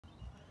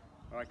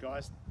Alright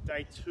guys,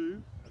 day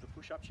 2 of the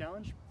push-up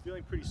challenge.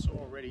 Feeling pretty sore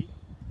already.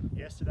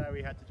 Yesterday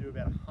we had to do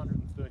about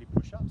 130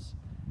 push-ups.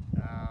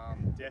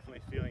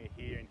 Definitely feeling it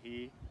here and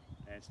here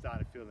and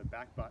starting to feel in the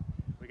back, but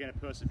we're going to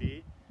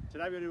persevere.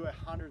 Today we're going to do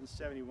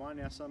 171.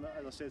 Now, as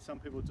I said, some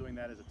people are doing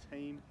that as a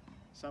team,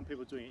 some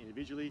people are doing it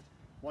individually.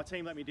 My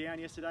team let me down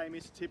yesterday.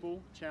 Mr.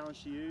 Tipple,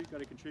 challenge to you,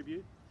 got to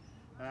contribute.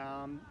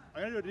 I'm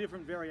going to do a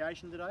different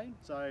variation today.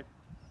 So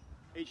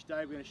each day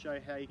we're going to show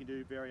you how you can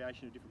do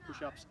variation of different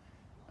push-ups.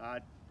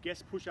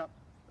 Guest push-up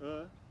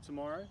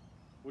tomorrow.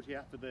 Watch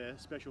out for the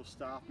special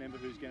staff member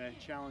who's going to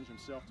challenge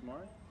himself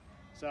tomorrow.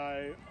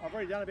 So I've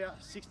already done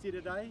about 60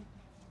 today.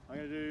 I'm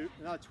going to do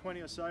another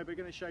 20 or so, but we're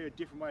going to show you a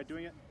different way of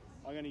doing it.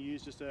 I'm going to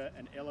use just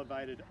an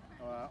elevated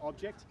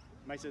object.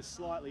 Makes it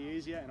slightly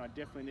easier, and I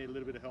definitely need a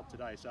little bit of help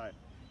today. So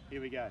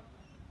here we go.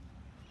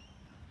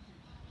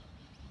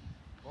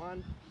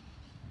 1,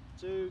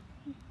 2,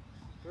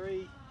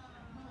 3,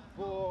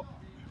 4,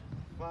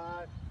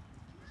 5,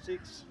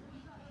 6,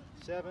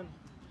 7,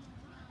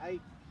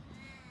 8,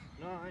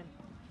 9,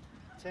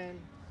 10,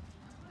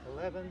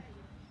 11,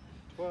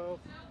 12,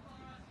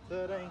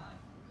 13,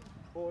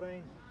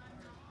 14,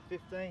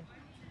 15,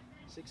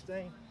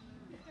 16,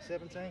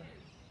 17,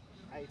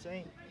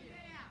 18,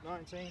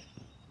 19,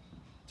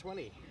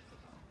 20.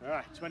 All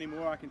right, 20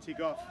 more I can tick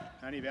off.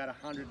 Only about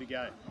 100 to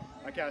go.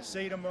 Okay, I'll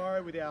see you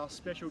tomorrow with our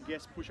special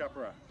guest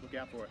push-upper. Look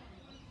out for it.